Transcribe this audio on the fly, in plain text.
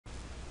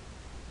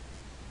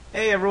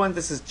Hey everyone,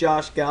 this is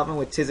Josh Galvin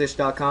with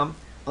Tizish.com.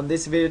 On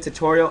this video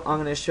tutorial, I'm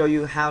going to show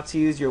you how to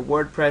use your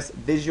WordPress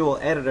visual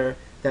editor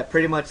that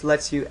pretty much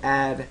lets you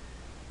add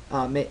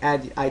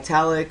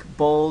italic,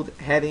 bold,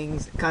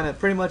 headings, kind of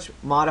pretty much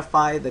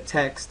modify the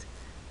text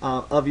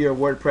of your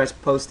WordPress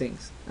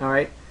postings.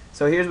 Alright,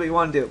 so here's what you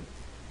want to do.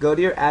 Go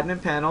to your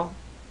admin panel,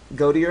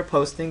 go to your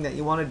posting that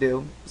you want to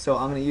do. So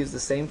I'm going to use the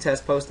same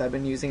test post I've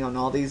been using on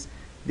all these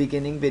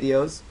beginning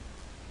videos.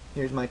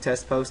 Here's my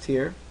test post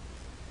here.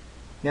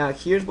 Now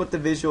here's what the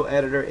visual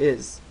editor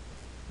is.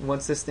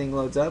 Once this thing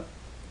loads up,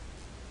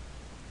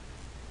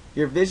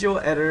 your visual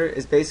editor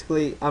is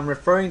basically, I'm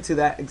referring to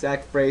that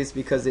exact phrase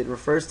because it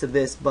refers to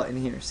this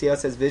button here. See how it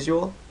says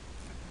visual?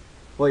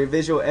 Well, your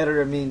visual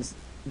editor means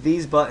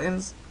these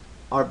buttons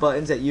are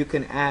buttons that you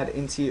can add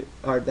into,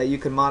 or that you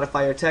can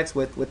modify your text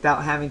with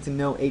without having to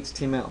know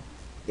HTML.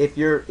 If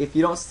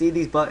you don't see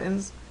these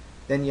buttons,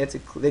 then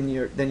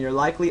you're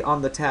likely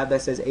on the tab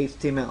that says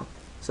HTML.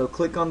 So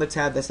click on the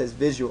tab that says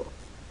visual.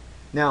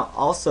 Now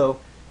also,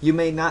 you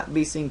may not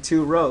be seeing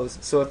two rows,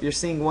 so if you're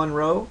seeing one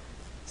row,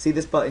 see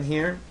this button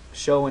here,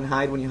 show and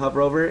hide when you hover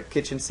over it,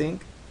 kitchen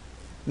sink.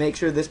 Make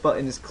sure this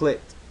button is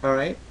clicked.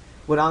 Alright?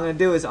 What I'm going to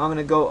do is I'm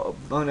going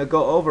to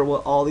go over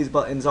what all these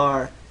buttons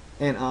are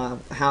and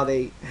how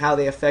they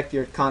affect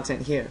your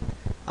content here.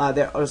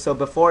 So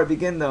before I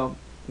begin though,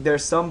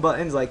 there's some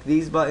buttons like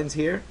these buttons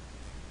here.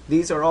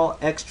 These are all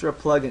extra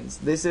plugins.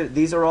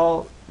 These are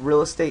all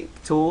real estate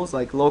tools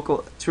like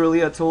local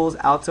Trulia tools,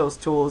 Altos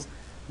tools,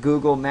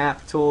 Google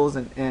Map tools,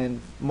 and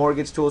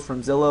mortgage tools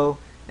from Zillow,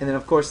 and then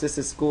of course this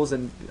is schools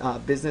and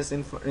business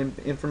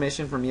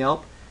information from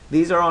Yelp.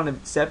 These are on a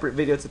separate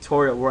video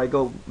tutorial where I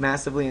go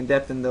massively in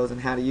depth in those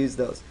and how to use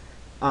those.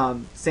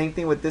 Same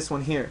thing with this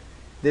one here.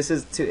 This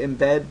is to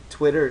embed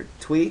Twitter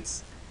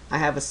tweets. I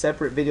have a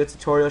separate video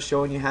tutorial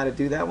showing you how to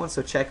do that one,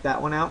 so check that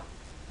one out.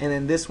 And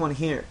then this one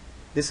here,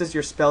 this is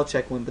your spell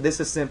check one, but this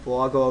is simple.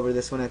 I'll go over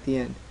this one at the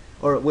end,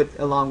 or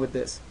along with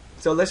this.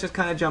 So let's just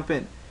kind of jump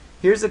in.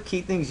 Here's the key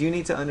things you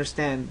need to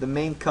understand, the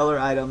main color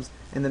items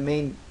and the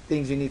main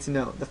things you need to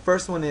know. The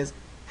first one is,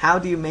 how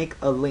do you make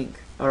a link?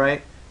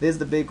 Alright, this is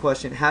the big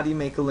question. How do you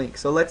make a link?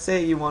 So let's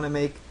say you want to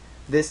make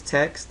this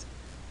text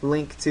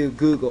link to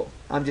Google.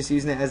 I'm just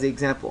using it as the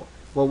example.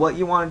 Well, what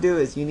you want to do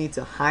is you need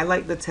to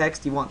highlight the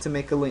text you want to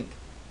make a link.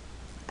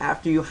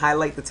 After you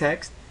highlight the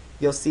text,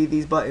 you'll see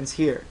these buttons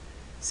here.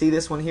 See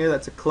this one here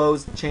that's a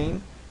closed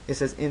chain? It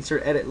says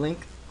insert edit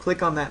link.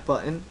 Click on that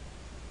button.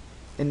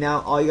 And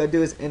now all you gotta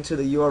do is enter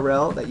the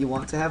URL that you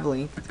want to have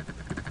linked,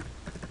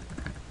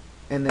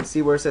 and then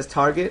see where it says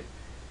target.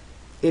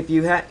 If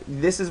you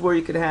this is where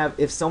you could have,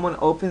 if someone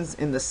opens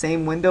in the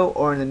same window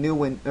or in a new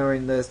or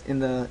in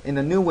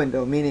a new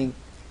window. Meaning,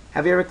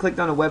 have you ever clicked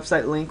on a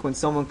website link? When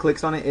someone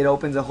clicks on it, it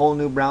opens a whole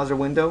new browser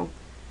window.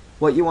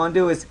 What you want to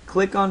do is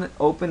click on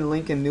open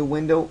link in new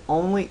window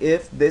only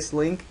if this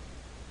link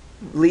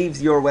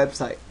leaves your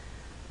website.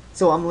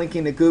 So I'm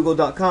linking to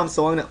google.com,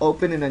 so I'm going to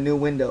open in a new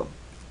window.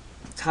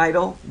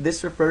 Title,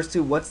 this refers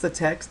to what's the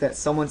text that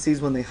someone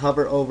sees when they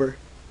hover over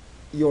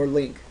your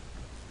link.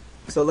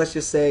 So let's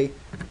just say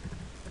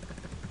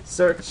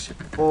search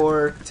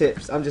for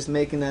tips. I'm just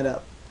making that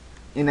up.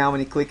 And now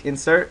when you click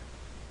insert,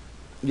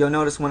 you'll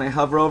notice when I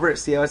hover over it,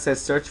 see how it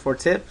says search for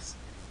tips?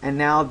 And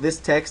now this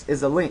text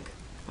is a link.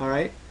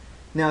 Alright?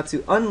 Now to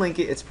unlink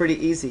it, it's pretty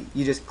easy.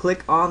 You just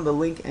click on the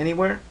link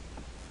anywhere,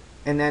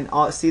 and then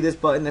see this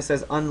button that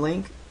says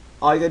unlink.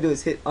 All you gotta do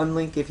is hit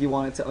unlink if you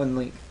want it to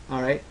unlink.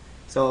 Alright?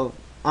 So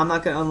I'm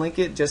not going to unlink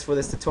it just for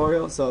this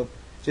tutorial, so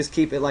just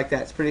keep it like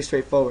that. It's pretty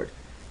straightforward.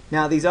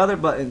 Now these other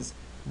buttons,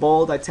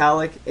 bold,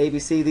 italic,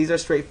 ABC, these are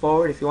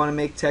straightforward. If you want to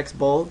make text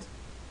bold,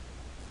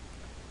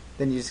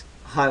 then you just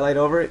highlight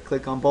over it,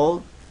 click on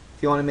bold.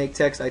 If you want to make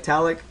text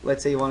italic,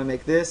 let's say you want to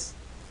make this,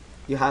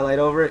 you highlight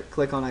over it,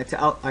 click on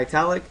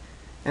italic,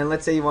 and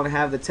let's say you want to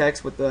have the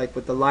text with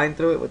the line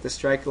through it, with the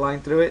strike line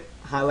through it,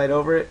 highlight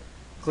over it,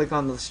 click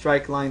on the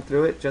strike line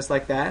through it, just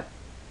like that.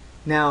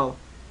 Now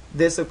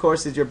this, of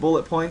course, is your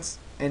bullet points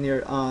and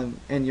your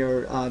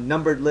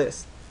numbered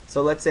list.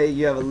 So let's say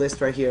you have a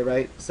list right here,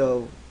 right?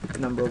 So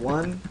number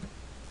one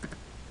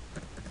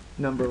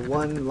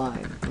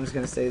line. I'm just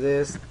gonna say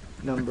this.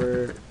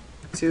 Number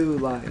 2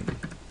 line.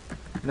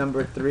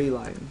 Number 3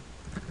 line.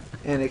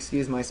 And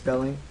excuse my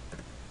spelling.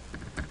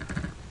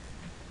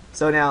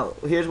 So now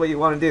here's what you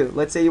want to do.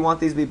 Let's say you want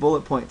these to be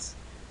bullet points.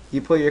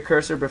 You put your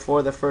cursor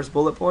before the first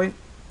bullet point.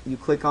 You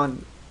click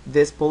on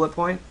this bullet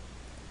point.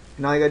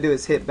 And all you gotta do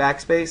is hit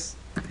backspace,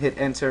 hit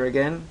enter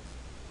again,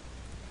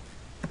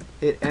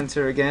 hit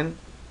enter again.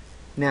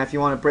 Now if you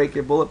want to break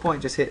your bullet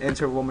point, just hit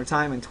enter one more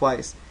time and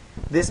twice.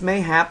 This may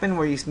happen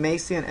where you may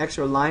see an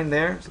extra line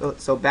there,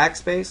 so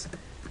backspace.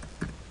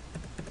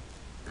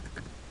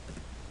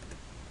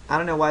 I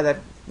don't know why that,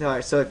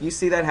 alright, so if you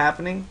see that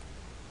happening,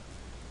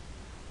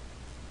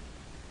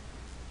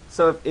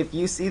 so if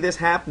you see this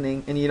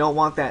happening and you don't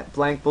want that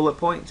blank bullet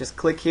point, just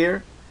click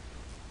here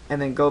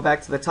and then go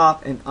back to the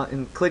top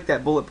and click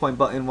that bullet point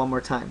button one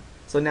more time.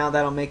 So now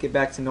that'll make it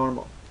back to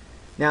normal.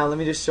 Now let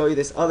me just show you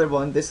this other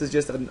one. This is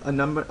just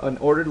an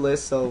ordered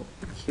list. So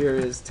here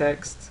is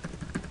text,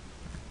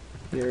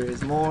 here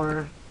is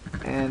more,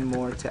 and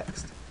more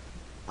text.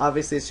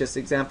 Obviously it's just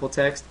example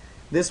text.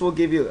 This will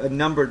give you a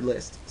numbered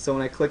list. So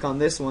when I click on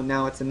this one,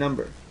 now it's a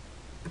number.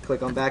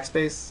 Click on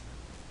backspace,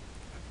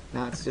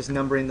 now it's just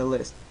numbering the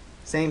list.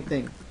 Same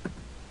thing.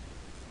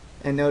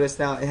 And notice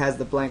now it has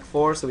the blank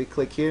 4, so we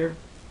click here,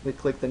 we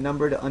click the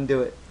number to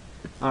undo it.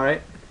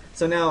 Alright,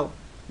 so now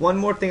one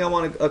more thing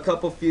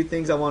a few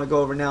things I want to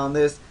go over now on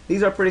this.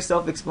 These are pretty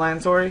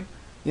self-explanatory.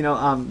 You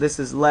know, this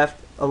is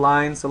left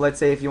aligned, so let's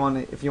say if you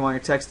want your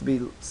text to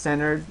be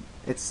centered,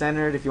 it's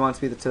centered. If you want it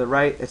to be to the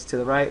right, it's to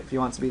the right. If you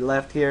want it to be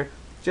left here,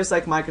 just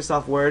like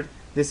Microsoft Word,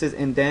 this is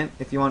indent.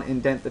 If you want to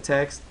indent the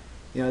text,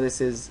 you know,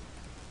 this is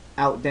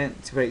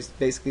outdent to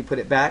basically put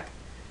it back.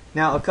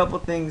 Now, a couple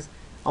things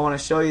I want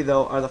to show you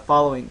though are the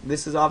following.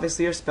 This is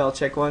obviously your spell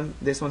check one.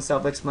 This one's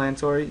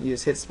self-explanatory. You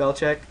just hit spell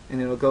check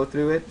and it'll go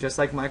through it just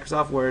like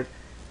Microsoft Word.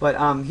 But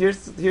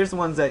here's the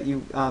ones that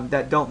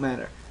that don't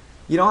matter.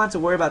 You don't have to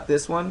worry about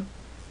this one.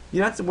 You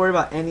don't have to worry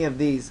about any of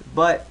these,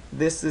 but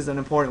this is an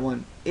important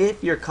one.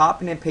 If you're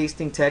copying and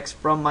pasting text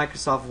from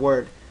Microsoft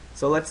Word,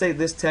 so let's say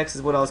this text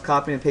is what I was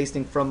copying and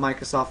pasting from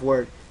Microsoft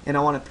Word, and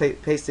I want to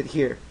paste it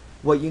here.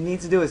 What you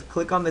need to do is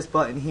click on this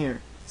button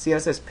here. See how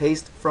it says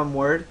paste from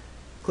Word?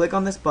 Click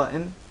on this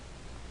button,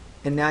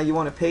 and now you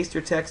want to paste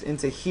your text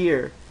into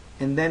here,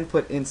 and then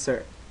put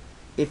insert.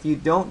 If you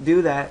don't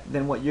do that,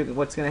 then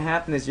what's going to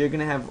happen is you're going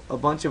to have a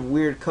bunch of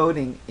weird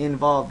coding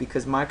involved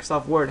because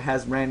Microsoft Word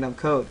has random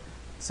code.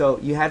 So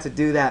you had to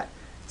do that.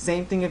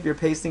 Same thing if you're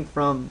pasting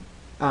from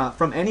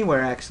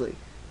anywhere actually.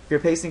 If you're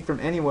pasting from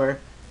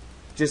anywhere,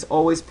 just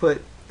always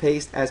put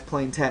paste as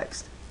plain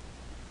text.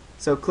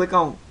 So click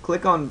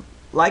on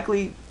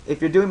likely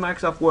if you're doing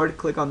Microsoft Word,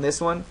 click on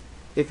this one.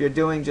 If you're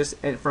doing just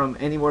from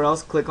anywhere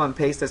else, click on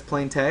paste as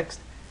plain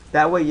text.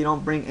 That way you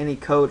don't bring any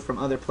code from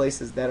other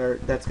places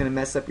that's going to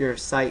mess up your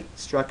site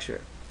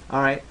structure.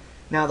 Alright,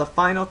 now the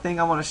final thing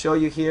I want to show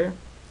you here,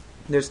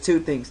 there's two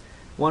things.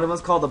 One of them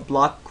is called a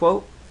block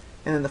quote,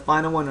 and then the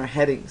final one are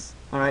headings.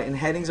 Alright, and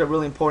headings are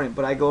really important,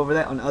 but I go over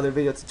that on other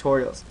video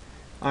tutorials.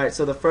 Alright,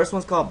 so the first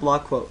one's called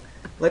block quote.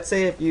 Let's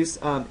say if you,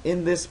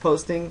 in this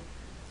posting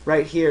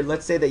right here,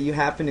 let's say that you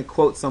happen to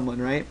quote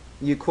someone, right?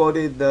 You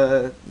quoted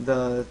the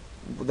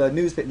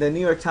New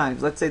York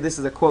Times. Let's say this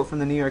is a quote from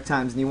the New York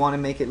Times and you want to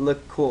make it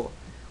look cool.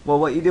 Well,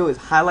 what you do is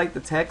highlight the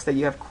text that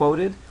you have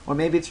quoted, or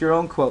maybe it's your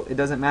own quote, it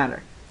doesn't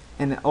matter,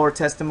 or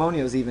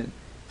testimonials even.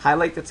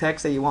 Highlight the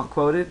text that you want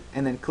quoted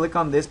and then click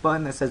on this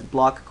button that says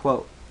block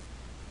quote.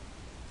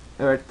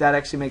 Or that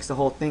actually makes the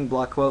whole thing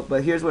block quote,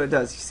 but here's what it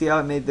does. You see how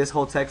it made this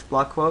whole text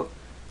block quote?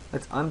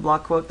 Let's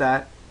unblock quote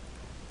that.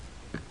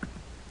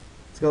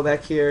 Let's go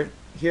back here.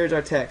 Here's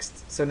our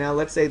text. So now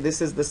let's say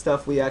this is the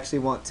stuff we actually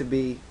want to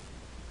be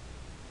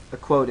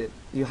quoted.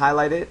 You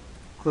highlight it,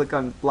 click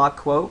on block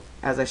quote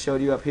as I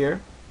showed you up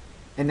here,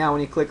 and now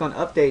when you click on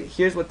update,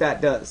 here's what that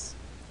does.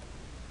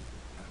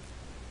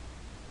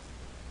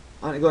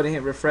 I'm going to go ahead and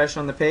hit refresh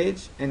on the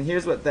page, and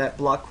here's what that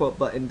block quote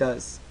button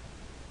does.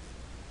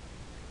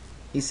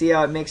 You see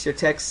how it makes your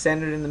text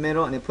centered in the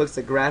middle and it puts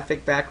the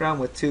graphic background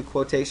with 2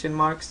 quotation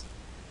marks?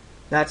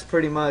 That's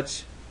pretty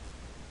much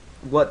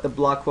what the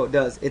block quote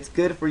does. It's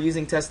good for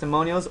using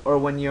testimonials or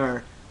when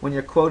you're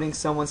quoting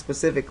someone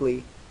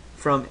specifically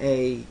from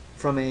a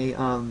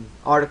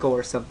article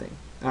or something.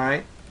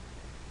 Alright?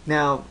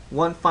 Now,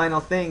 one final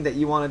thing that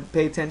you want to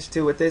pay attention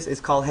to with this is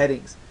called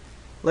headings.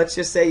 Let's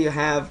just say you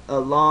have a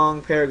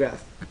long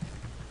paragraph.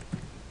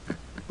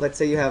 Let's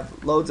say you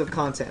have loads of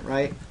content,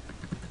 right?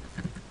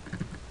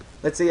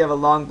 Let's say you have a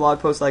long blog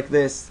post like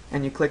this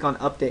and you click on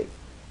update,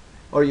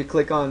 or you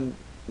click on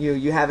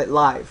you have it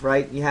live,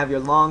 right? You have your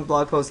long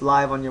blog post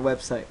live on your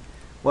website.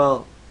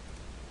 Well,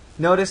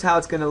 notice how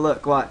it's going to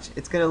look. Watch.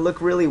 It's going to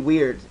look really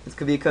weird. It's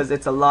because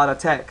it's a lot of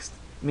text,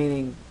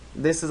 meaning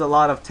this is a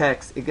lot of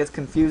text. It gets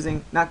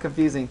confusing. Not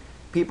confusing.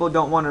 People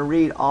don't want to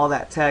read all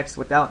that text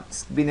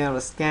without being able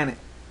to scan it.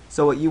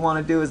 So what you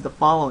want to do is the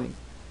following.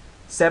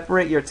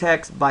 Separate your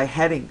text by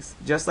headings,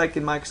 just like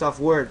in Microsoft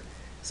Word.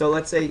 So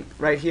let's say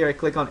right here I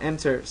click on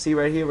enter. See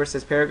right here where it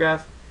says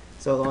paragraph?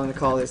 So I'm going to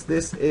call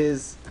this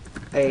is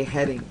a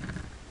heading.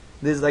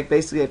 This is like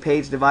basically a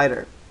page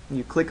divider.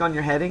 You click on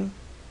your heading,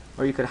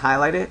 or you could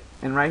highlight it,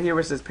 and right here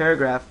where it says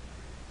paragraph,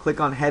 click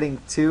on heading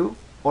 2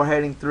 or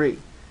heading 3.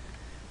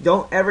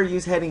 Don't ever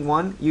use heading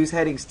 1, use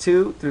headings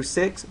 2 through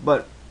 6,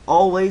 but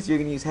always you're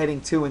going to use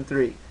heading 2 and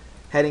 3.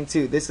 Heading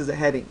 2, this is a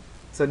heading.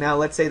 So now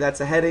let's say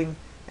that's a heading,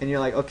 and you're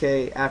like,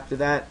 okay, after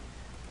that,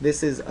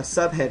 this is a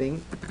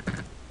subheading,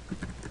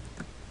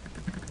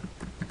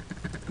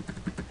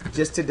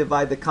 just to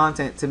divide the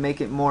content to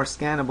make it more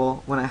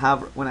scannable. When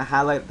I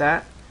highlight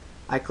that,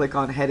 I click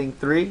on heading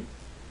 3,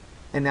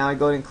 and now I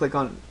go and click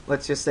on,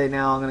 let's just say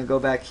now I'm going to go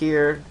back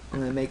here, I'm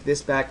going to make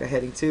this back a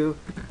heading 2.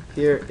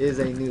 Here is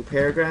a new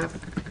paragraph.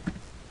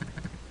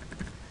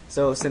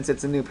 So since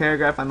it's a new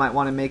paragraph, I might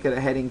want to make it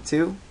a heading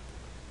 2,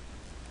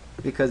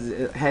 because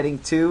heading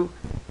 2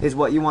 is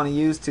what you want to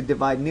use to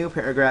divide new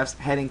paragraphs.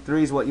 Heading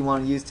 3 is what you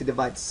want to use to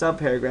divide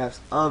subparagraphs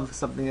of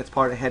something that's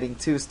part of heading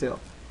 2 still.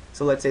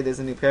 So let's say there's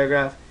a new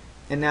paragraph,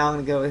 And now I'm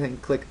going to go ahead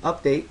and click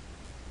update.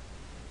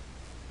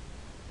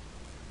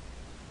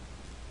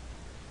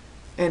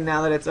 And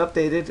now that it's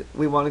updated,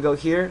 we want to go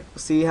here.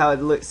 See how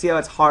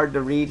it's hard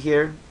to read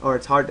here, or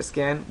it's hard to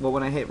scan? Well,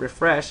 when I hit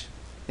refresh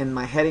and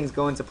my headings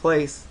go into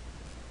place,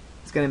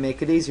 it's going to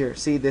make it easier.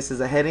 See, this is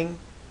a heading,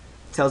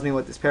 tells me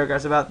what this paragraph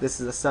is about. This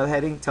is a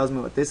subheading, tells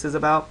me what this is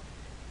about.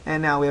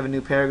 And now we have a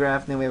new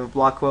paragraph, and then we have a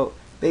block quote.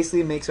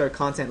 Basically, it makes our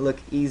content look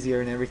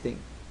easier and everything.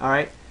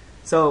 Alright,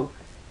 so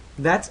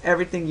that's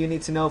everything you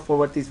need to know for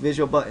what these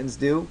visual buttons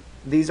do.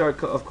 These are,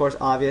 of course,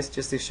 obvious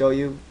just to show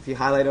you. If you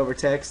highlight over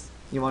text,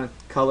 you want to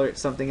color it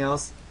something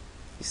else,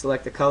 you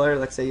select the color.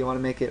 Let's say you want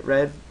to make it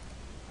red.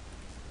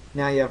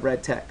 Now you have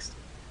red text.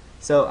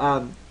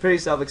 So pretty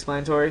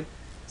self-explanatory.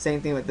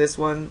 Same thing with this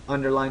one,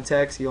 underline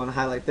text. You want to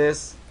highlight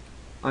this,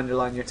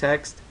 underline your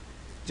text.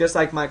 Just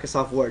like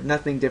Microsoft Word,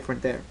 nothing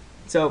different there.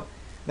 So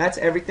that's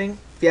everything.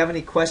 If you have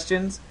any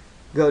questions,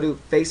 go to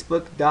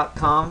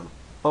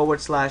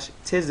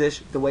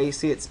facebook.com/Tizish, the way you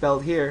see it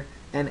spelled here,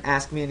 and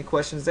ask me any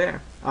questions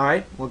there.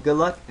 Alright, well, good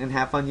luck and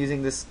have fun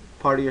using this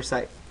part of your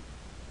site.